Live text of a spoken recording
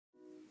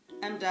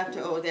I'm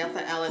Dr.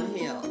 Odeather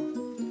Hill,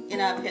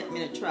 and I've had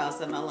many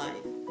trials in my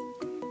life.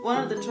 One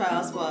of the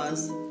trials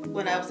was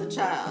when I was a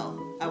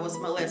child, I was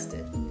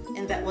molested,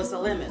 and that was a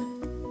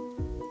lemon.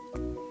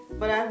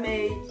 But I've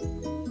made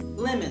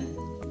lemon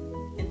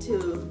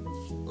into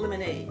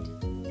lemonade.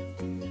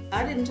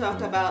 I didn't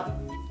talk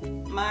about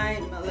my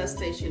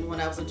molestation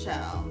when I was a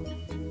child,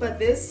 but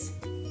this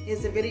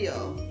is a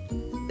video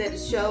that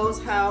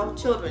shows how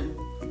children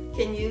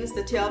can use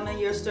the Tell Me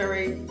Your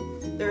Story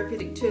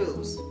therapeutic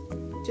tools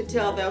to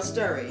tell their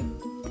story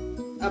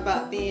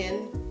about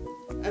being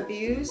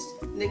abused,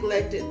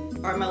 neglected,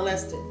 or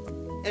molested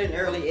at an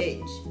early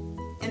age.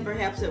 And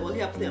perhaps it will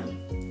help them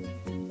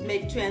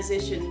make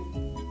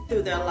transition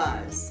through their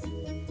lives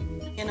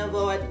and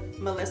avoid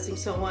molesting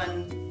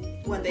someone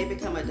when they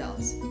become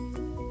adults.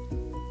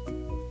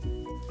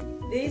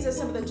 These are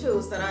some of the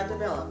tools that I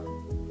developed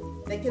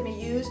that can be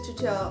used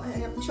to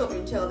help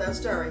children tell their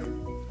story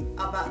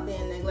about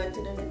being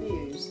neglected and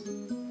abused.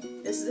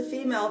 This is a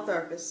female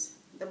therapist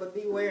that would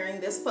be wearing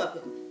this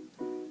puppet.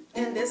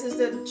 And this is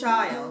the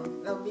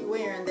child that would be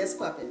wearing this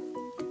puppet.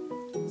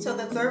 So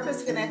the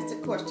therapist can ask the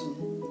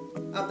question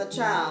of the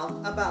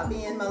child about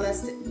being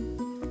molested.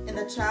 And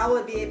the child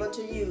would be able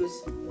to use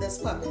this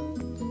puppet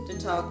to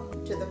talk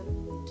to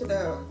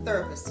the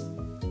therapist.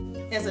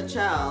 As a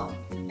child,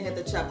 I had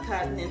to chop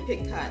cotton and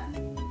pick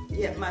cotton,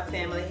 yet my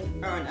family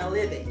earned a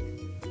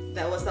living.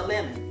 That was a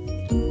lemon.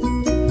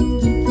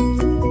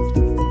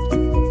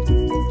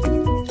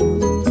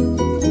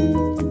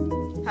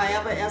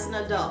 However, as an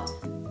adult,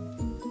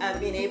 I've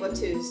been able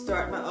to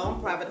start my own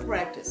private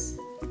practice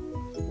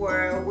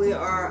where we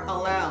are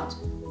allowed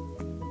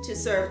to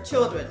serve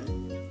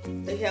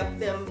children, to help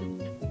them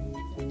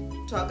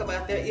talk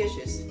about their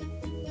issues,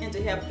 and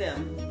to help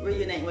them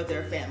reunite with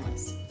their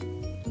families.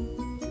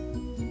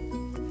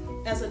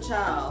 As a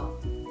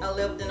child, I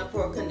lived in a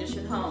poor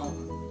condition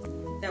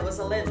home. That was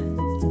a lemon.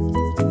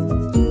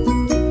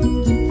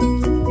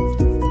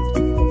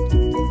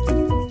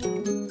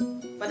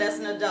 But as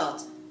an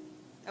adult,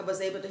 I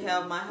was able to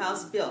have my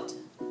house built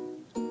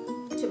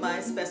to my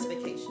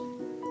specification.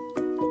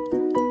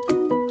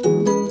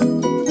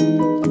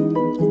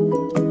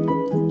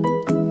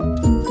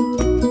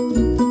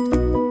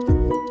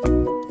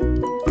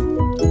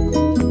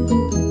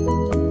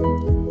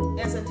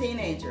 As a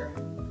teenager,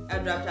 I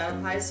dropped out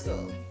of high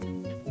school.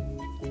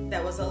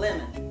 That was a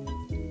lemon.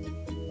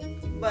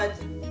 But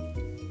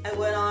I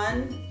went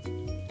on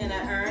and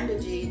I earned a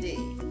GED,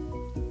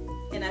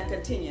 and I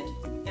continued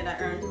and I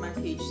earned my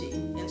PhD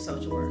in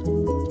social work.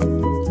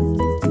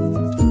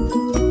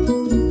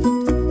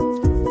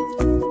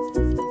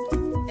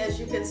 As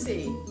you can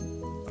see,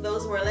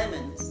 those were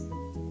lemons,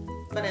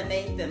 but I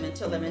made them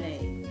into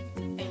lemonade,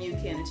 and you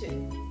can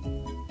too.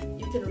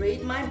 You can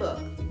read my book.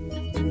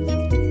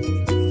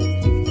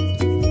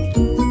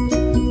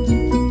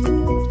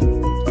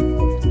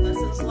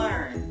 Lessons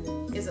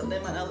learned, is a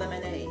lemon a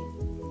lemonade?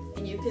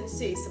 And you can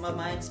see some of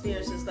my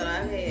experiences that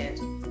I've had,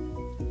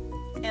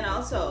 and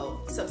also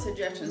some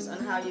suggestions on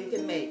how you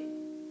can make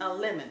a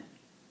lemon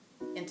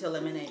into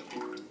lemonade.